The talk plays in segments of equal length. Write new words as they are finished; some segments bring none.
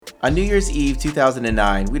On New Year's Eve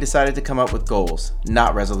 2009, we decided to come up with goals,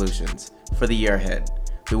 not resolutions, for the year ahead.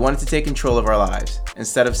 We wanted to take control of our lives,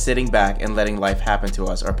 instead of sitting back and letting life happen to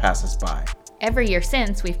us or pass us by. Every year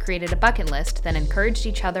since, we've created a bucket list that encouraged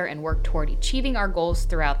each other and worked toward achieving our goals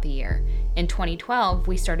throughout the year. In 2012,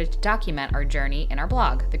 we started to document our journey in our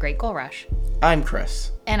blog, The Great Goal Rush. I'm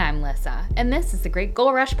Chris. And I'm Lissa, and this is The Great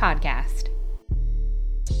Goal Rush Podcast.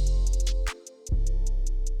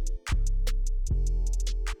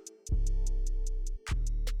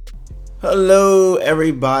 Hello,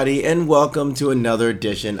 everybody, and welcome to another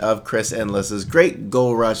edition of Chris and Lissa's Great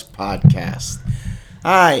Goal Rush Podcast.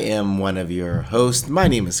 I am one of your hosts. My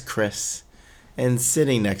name is Chris, and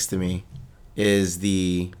sitting next to me is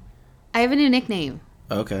the... I have a new nickname.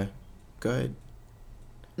 Okay, good.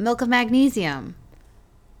 Milk of Magnesium.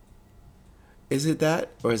 Is it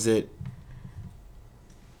that, or is it...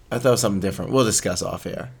 I thought it was something different. We'll discuss off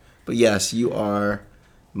air. But yes, you are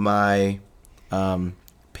my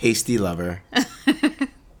pasty lover,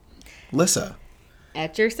 Lissa.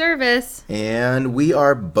 At your service. And we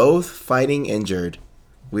are both fighting injured.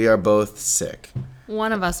 We are both sick.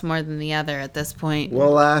 One of us more than the other at this point. Well,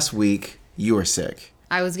 last week, you were sick.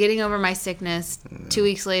 I was getting over my sickness. 2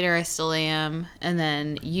 weeks later, I still am. And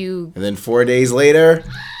then you... And then 4 days later,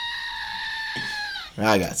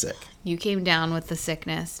 I got sick. You came down with the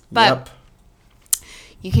sickness. But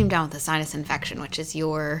you came down with a sinus infection, which is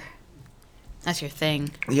your... That's your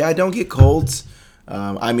thing. Yeah, I don't get colds.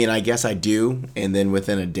 I guess I do. And then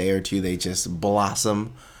within a day or two, they just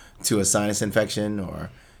blossom to a sinus infection.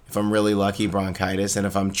 Or if I'm really lucky, bronchitis. And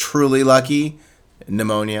if I'm truly lucky,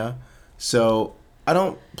 pneumonia. So I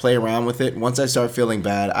don't play around with it. Once I start feeling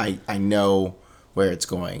bad, I know where it's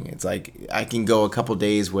going. It's like I can go a couple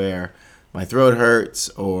days where my throat hurts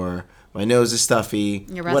or my nose is stuffy.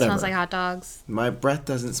 Your breath smells like hot dogs. My breath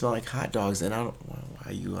doesn't smell like hot dogs. And I don't...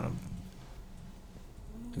 Why you want to...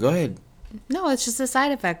 Go ahead. No, it's just a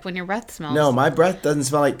side effect when your breath smells. No, my breath doesn't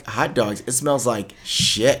smell like hot dogs. It smells like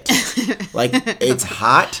shit. Like, it's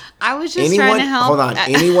hot. I was just trying to help. Hold on.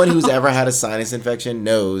 Anyone who's ever had a sinus infection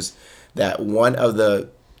knows that one of the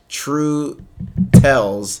true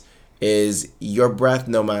tells is your breath,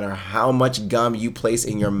 no matter how much gum you place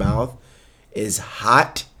in your mouth, is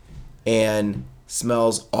hot and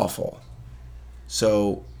smells awful.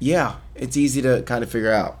 So, yeah, it's easy to kind of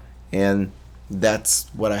figure out. And that's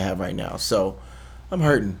what I have right now. So I'm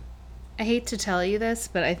hurting. I hate to tell you this,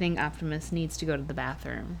 but I think Optimus needs to go to the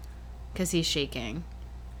bathroom because he's shaking.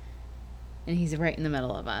 And he's right in the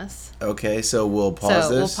middle of us. Okay, so we'll pause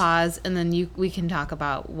this. We'll pause, and then we can talk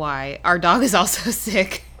about why our dog is also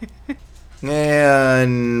sick.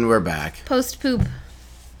 And we're back. Post-poop.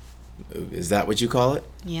 Is that what you call it?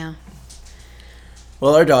 Yeah.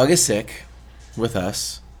 Well, our dog is sick with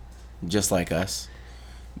us, just like us.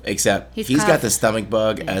 Except he's got the stomach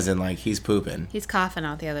bug, as in, like, he's pooping. He's coughing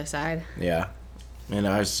out the other side. Yeah. And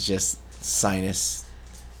ours is just sinus,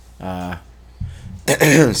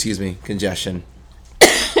 excuse me, congestion.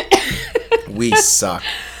 We suck.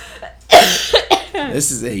 This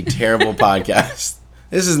is a terrible podcast.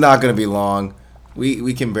 This is not going to be long.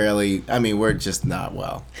 We can barely, we're just not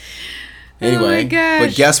well. Anyway, oh my gosh.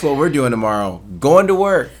 But guess what we're doing tomorrow? Going to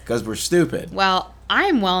work, because we're stupid. Well,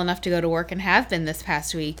 I'm well enough to go to work and have been this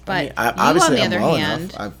past week, but you, on the other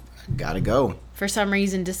hand, I've got to go. For some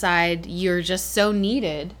reason, decide you're just so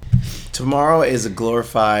needed. Tomorrow is a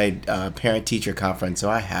glorified parent-teacher conference, so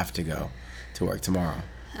I have to go to work tomorrow.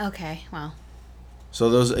 Okay, well. So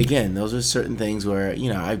those are certain things where,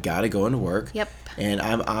 I've got to go into work. Yep. And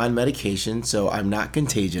I'm on medication, so I'm not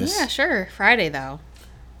contagious. Yeah, sure. Friday, though.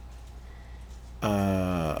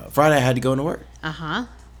 Friday I had to go into work. Uh-huh.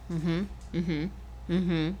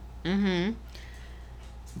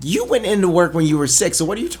 You went into work when you were sick, so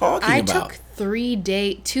what are you talking about? I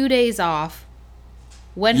took 2 days off.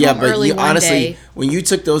 Went home early one honestly, day. When you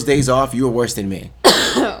took those days off, you were worse than me.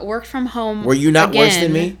 Worked from home. Were you not again. Worse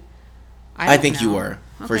than me? I think know. you were,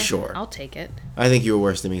 for Okay, sure. I'll take it. I think you were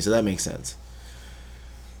worse than me, so that makes sense.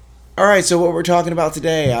 All right, so what we're talking about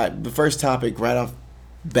today, the first topic right off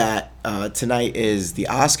bat tonight is the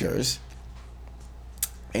Oscars.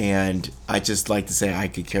 And I just like to say I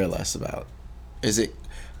could care less about. I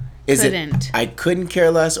couldn't care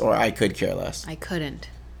less, or I could care less? I couldn't.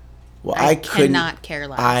 Well, I cannot care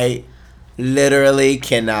less. I literally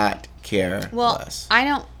cannot care less. I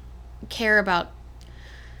don't care about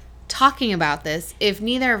talking about this if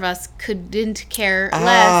neither of us didn't care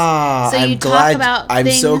less. So you talk about things.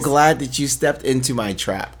 I'm so glad that you stepped into my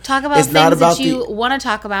trap. Talk about things that you want to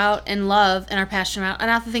talk about and love and are passionate about, and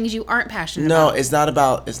not the things you aren't passionate about. No, it's not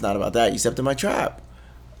about that. You stepped in my trap.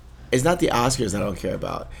 it's not the Oscars I don't care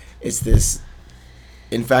about. It's this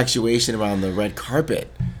infatuation around the red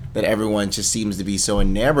carpet that everyone just seems to be so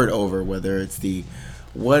enamored over, whether it's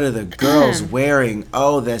what are the girls wearing?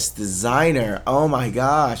 Oh, that's designer. Oh my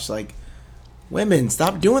gosh. Like, women,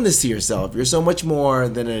 stop doing this to yourself. You're so much more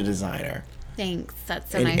than a designer. Thanks.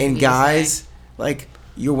 That's so and, nice and of you guys, to say. like,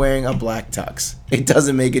 you're wearing a black tux. It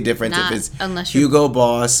doesn't make a difference Not if it's unless you're Hugo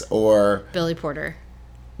Boss or... Billy Porter.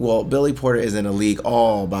 Well, Billy Porter is in a league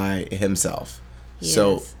all by himself. He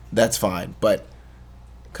so is. that's fine. But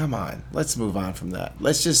come on, let's move on from that.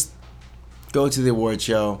 Let's just go to the award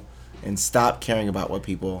show and stop caring about what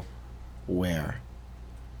people wear.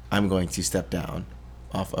 I'm going to step down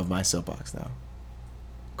off of my soapbox now.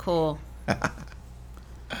 Cool.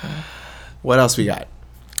 What else we got?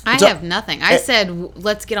 I have nothing. I said,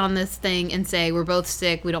 let's get on this thing and say we're both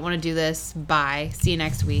sick. We don't want to do this. Bye. See you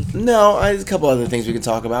next week. No, there's a couple other things we can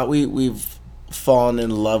talk about. We've fallen in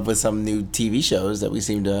love with some new TV shows that we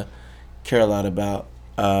seem to care a lot about.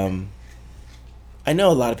 I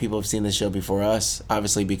know a lot of people have seen this show before us,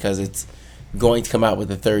 obviously because it's going to come out with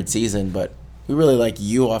a third season, but we really like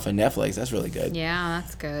You off of Netflix. That's really good. Yeah,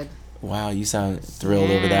 that's good. Wow, you sound thrilled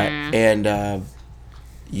over that. And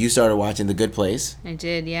you started watching The Good Place. I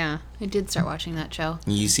did, yeah. I did start watching that show.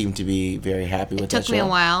 You seem to be very happy with that show. It took me a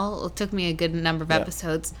while. It took me a good number of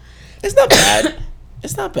episodes. It's not bad.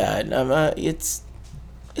 It's not bad. It's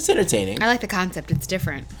entertaining. I like the concept. It's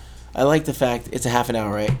different. I like the fact it's a half an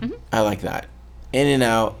hour, right? Mm-hmm. I like that. In and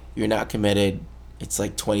out, you're not committed. It's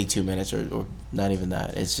like 22 minutes or not even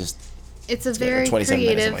that. It's just... It's a very 27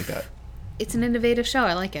 creative... minutes, something like that. It's an innovative show.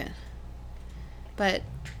 I like it. But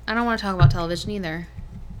I don't want to talk about television either.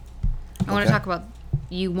 I want to talk about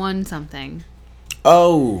you won something.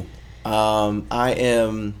 Oh, I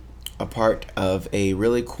am a part of a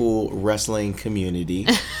really cool wrestling community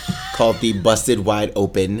called the Busted Wide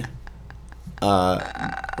Open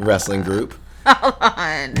wrestling group. Hold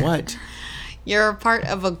on. What? You're a part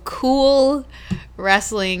of a cool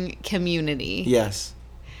wrestling community. Yes.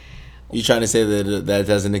 You trying to say that that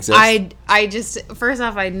doesn't exist? I just, first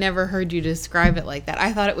off, I never heard you describe it like that.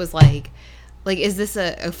 I thought it was like, is this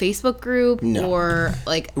a Facebook group? No. Or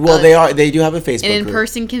like... Well, they do have a Facebook group. An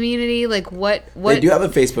in-person community? Like what? They do have a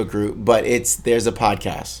Facebook group, but there's a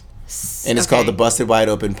podcast. And it's called the Busted Wide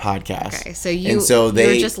Open Podcast. Okay, so you're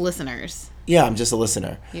just listeners. Yeah, I'm just a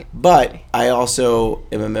listener. But I also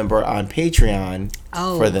am a member on Patreon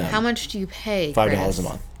for them. How much do you pay, $5 Chris? a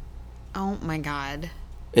month. Oh my God.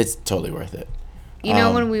 It's totally worth it. You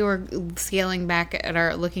know, when we were scaling back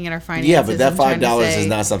at looking at our finances. Yeah, but that $5 is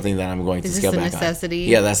not something that I'm going to scale back on. Is this a necessity?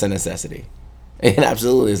 Yeah, that's a necessity. It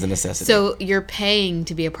absolutely is a necessity. So you're paying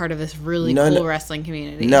to be a part of this really cool wrestling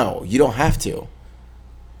community. No, you don't have to.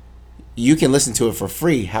 You can listen to it for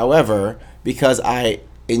free. However, because I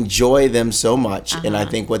enjoy them so much and I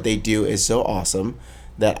think what they do is so awesome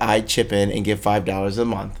that I chip in and give $5 a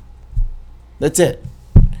month. That's it.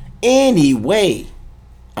 Anyway,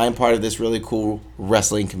 I'm part of this really cool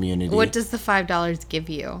wrestling community. What does the $5 give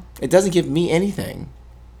you? It doesn't give me anything.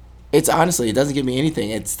 It doesn't give me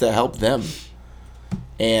anything. It's to help them.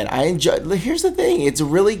 And I enjoy. Here's the thing. It's a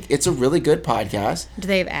really good podcast. Do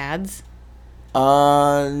they have ads?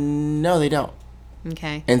 No, they don't.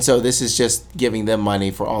 Okay. And so this is just giving them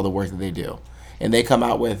money for all the work that they do. And they come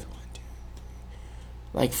out with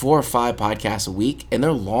like 4 or 5 podcasts a week, and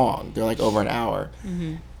they're long. They're like over an hour.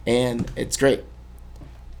 Mm-hmm. And it's great.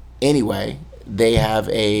 Anyway, they have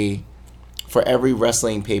for every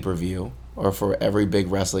wrestling pay-per-view or for every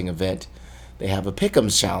big wrestling event, they have a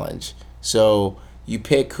pick'ems challenge. So you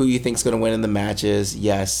pick who you think's going to win in the matches.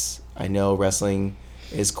 Yes, I know wrestling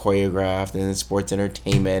is choreographed and it's sports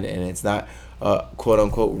entertainment and it's not a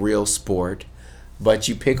quote-unquote real sport. But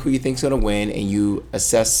you pick who you think's going to win and you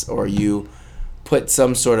assess or you put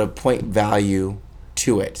some sort of point value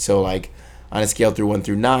to it. So like on a scale through 1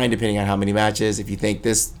 through 9, depending on how many matches, if you think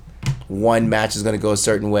this one match is going to go a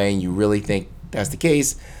certain way and you really think that's the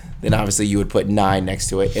case, then obviously you would put 9 next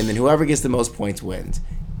to it. And then whoever gets the most points wins.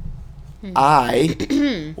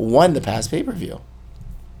 I won the past pay-per-view.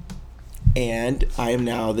 And I am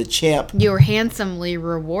now the champ. You were handsomely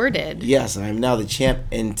rewarded. Yes, I am now the champ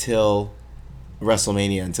until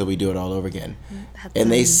WrestleMania, until we do it all over again.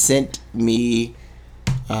 They sent me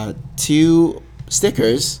 2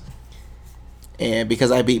 stickers. And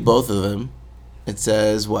because I beat both of them, it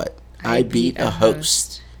says what? I beat a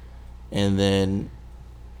host. And then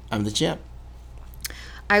I'm the champ.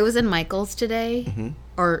 I was in Michael's today. Mm-hmm.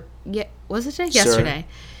 Or, was it today? Sir, yesterday.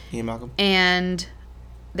 Ian Malcolm. And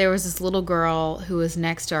there was this little girl who was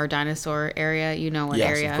next to our dinosaur area. You know what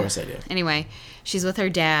area? Yes, of course I do. Anyway, she's with her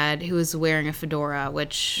dad, who was wearing a fedora,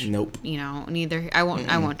 which Nope. You know, neither I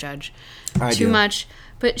won't judge I too do. much.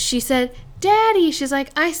 But she said, "Daddy," she's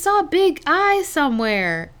like, "I saw big eyes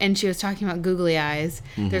somewhere," and she was talking about googly eyes.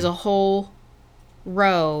 There's a whole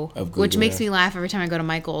row, Of which googly makes eyes. me laugh every time I go to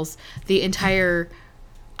Michael's. The entire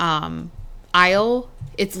aisle,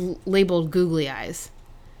 it's labeled googly eyes.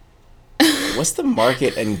 What's the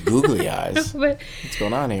market and googly eyes? But What's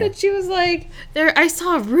going on here? she was like, "There, I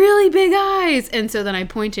saw really big eyes," and so then I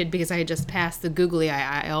pointed because I had just passed the googly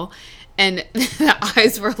eye aisle, and the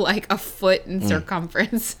eyes were like a foot in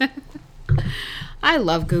circumference. I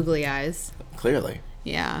love googly eyes. Clearly.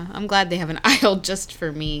 Yeah, I'm glad they have an aisle just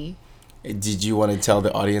for me. Did you want to tell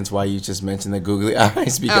the audience why you just mentioned the googly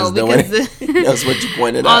eyes? Because Oh, no one because knows what you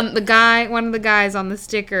pointed on at. one of the guys on the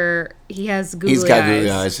sticker, he has googly eyes. He's got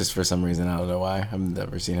googly eyes just for some reason. I don't know why. I've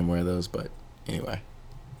never seen him wear those, but anyway.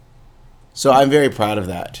 So I'm very proud of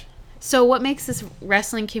that. So what makes this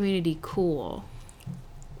wrestling community cool?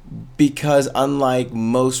 Because unlike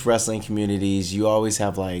most wrestling communities, you always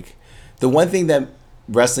have like... The one thing that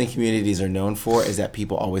wrestling communities are known for is that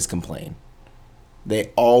people always complain.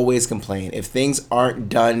 They always complain. If things aren't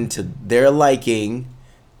done to their liking,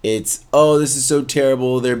 it's, oh, this is so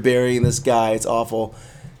terrible. They're burying this guy. It's awful.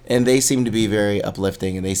 And they seem to be very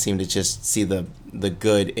uplifting, and they seem to just see the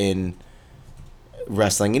good in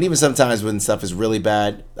wrestling. And even sometimes when stuff is really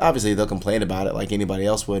bad, obviously they'll complain about it like anybody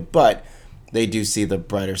else would, but they do see the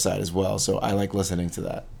brighter side as well. So I like listening to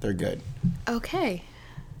that. They're good. Okay.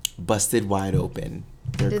 Busted wide open.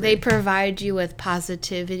 They're Do great. they provide you with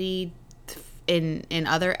positivity in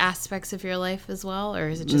other aspects of your life as well, or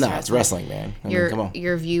is it just Nah, it's wrestling, man. I mean, come on.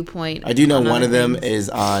 your viewpoint? I do know on one other of them things? is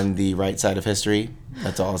on the right side of history.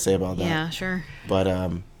 That's all I'll say about that. Yeah, sure.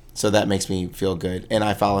 But so that makes me feel good. And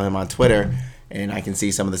I follow him on Twitter, and I can see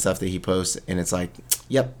some of the stuff that he posts, and it's like,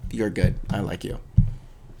 yep, you're good. I like you.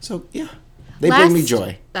 So yeah, they bring me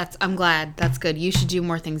joy. I'm glad. That's good. You should do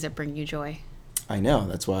more things that bring you joy. I know.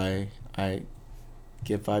 That's why I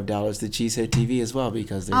give $5 to Cheesehead TV as well,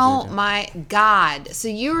 because they're Oh good. my God! So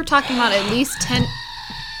you were talking about at least 10.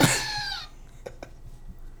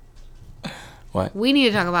 What? We need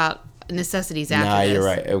to talk about necessities after Nah, this. you're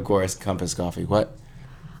right. Of course, Compass Coffee. What?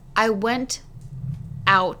 I went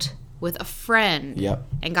out with a friend Yep.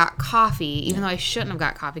 and got coffee, even though I shouldn't have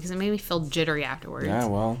got coffee because it made me feel jittery afterwards. Yeah,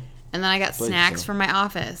 well. And then I got Bless snacks you. from my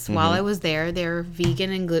office. While I was there, they were vegan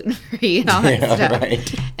and gluten-free and all that Yeah, stuff.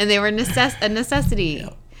 right. And they were a necessity.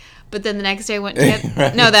 Yep. But then the next day I went to get...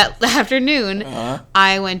 Right. No, that afternoon,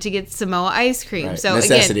 I went to get Samoa ice cream. Right. So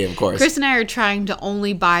Necessity, again, of course. Chris and I are trying to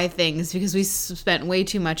only buy things because we spent way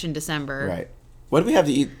too much in December. Right. What do we have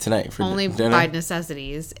to eat tonight for Only dinner? buy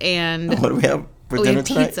necessities. And What do we have for we dinner had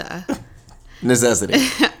tonight? pizza. Necessity.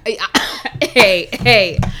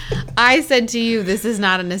 Hey, I said to you, this is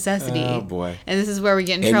not a necessity. Oh, boy. And this is where we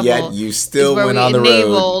get in And trouble. yet you still Is where went we on the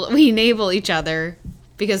road. We enable each other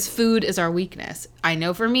because food is our weakness. I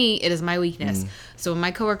know for me, it is my weakness. So when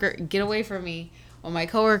my coworker, get away from me, when my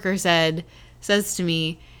coworker says to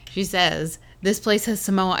me, she says, this place has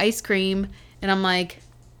Samoa ice cream. And I'm like,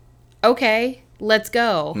 okay, let's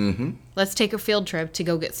go. Mm-hmm. Let's take a field trip to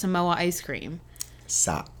go get Samoa ice cream.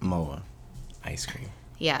 Samoa ice cream.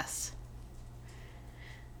 Yes.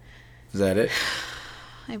 Is that it?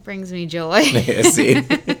 It brings me joy. Yeah, see?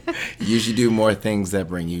 You should do more things that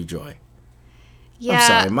bring you joy. Yeah. I'm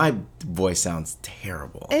sorry, my voice sounds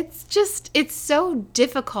terrible. It's so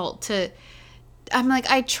difficult to, I'm like,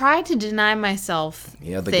 I try to deny myself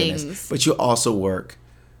Yeah, the things. goodness. But you also work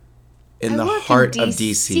in I the work heart in of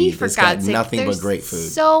DC. for It's got God's sake. nothing but There's great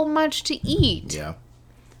food. so much to eat. Yeah.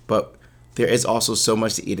 But there is also so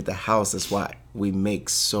much to eat at the house. That's why we make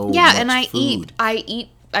so much Yeah, and food.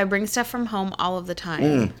 I bring stuff from home all of the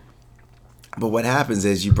time. But what happens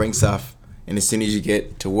is you bring stuff, and as soon as you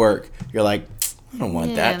get to work, you're like, I don't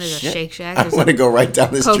want that there's shit. a Shake Shack. I There's want to go right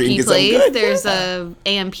down the street and Pokey get something place. good. There's Yeah. a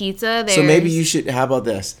AM Pizza. There's, So maybe you should, how about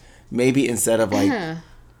this? Maybe instead of like Uh-huh.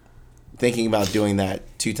 thinking about doing that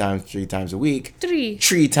 2 times, 3 times a week, 3.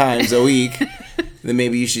 3 times a week, then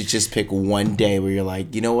maybe you should just pick one day where you're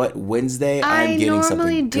like, you know what, Wednesday I'm I getting normally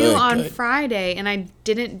something do good. on good. Friday, and I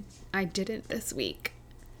didn't this week.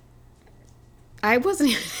 I wasn't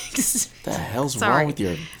even What the hell's Sorry. wrong with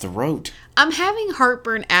your throat? I'm having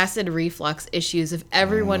heartburn acid reflux issues if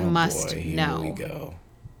everyone must Boy, here know. we go.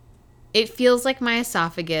 It feels like my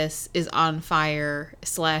esophagus is on fire /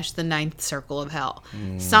 the ninth circle of hell.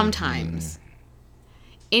 Sometimes.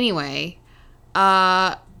 Anyway,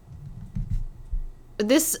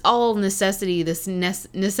 this all necessity, this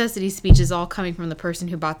necessity speech is all coming from the person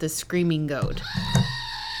who bought this screaming goat.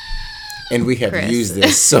 And we have Chris. used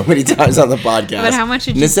this so many times on the podcast. But how much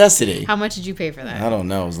did you... Necessity. How much did you pay for that? I don't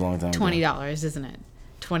know. It was a long time ago. $20, isn't it?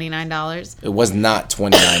 $29? It was not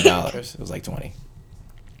 $29. It was like 20.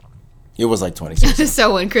 It was like 26.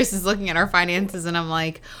 So when Chris is looking at our finances and I'm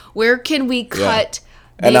like, where can we cut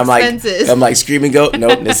And the I'm expenses? I'm like, screaming goat?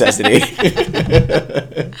 Nope, necessity.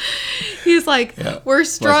 He's like, we're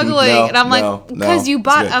struggling. Like, no, and I'm no, like, because no, you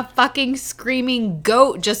bought it's good. a fucking screaming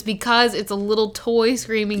goat just because it's a little toy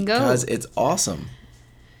screaming goat. Because it's awesome.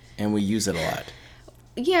 And we use it a lot.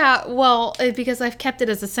 Yeah, well, because I've kept it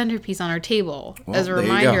as a centerpiece on our table Well, as a there you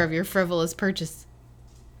reminder go. of your frivolous purchase.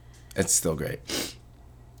 It's still great.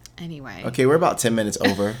 Anyway. Okay, we're about 10 minutes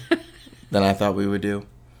over than I thought we would do.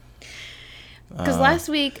 Because last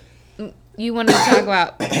week you wanted to talk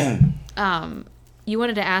about, you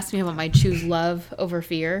wanted to ask me about my choose love over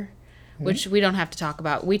fear, which we don't have to talk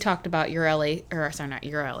about. We talked about your LA, or sorry, not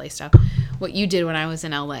your LA stuff, what you did when I was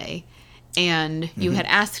in LA. And you had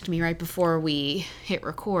asked me right before we hit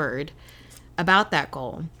record about that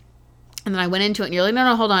goal. And then I went into it and you're like,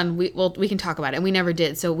 no, hold on. We can talk about it. And we never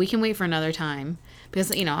did. So we can wait for another time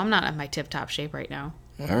because, I'm not in my tip top shape right now.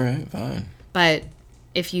 All right, fine. But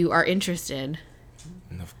if you are interested,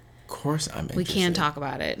 Of course I'm interested. we can talk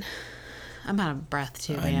about it. I'm out of breath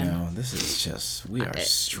too, I man. know. This is just, we are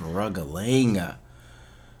struggling. I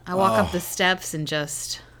walk up the steps and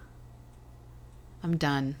I'm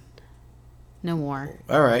done. No more.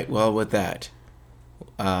 All right, well, with that,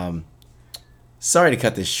 sorry to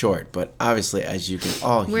cut this short, but obviously, as you can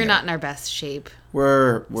all hear, We're not in our best shape.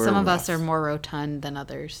 We're Some of us rough. are more rotund than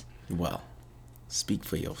others. Well, speak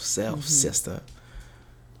for yourself, sister.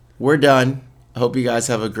 We're done. I hope you guys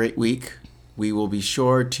have a great week. We will be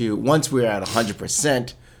sure to, once we're at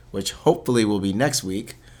 100%, which hopefully will be next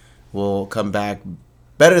week, we'll come back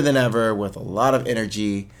better than ever with a lot of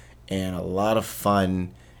energy and a lot of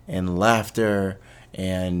fun and laughter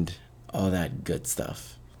and all that good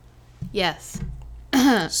stuff. Yes.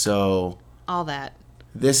 So All that.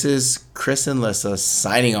 this is Chris and Lissa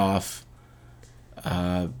signing off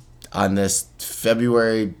on this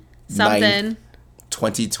February 9th,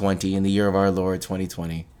 2020, in the year of our Lord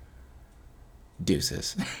 2020.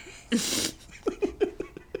 Deuces.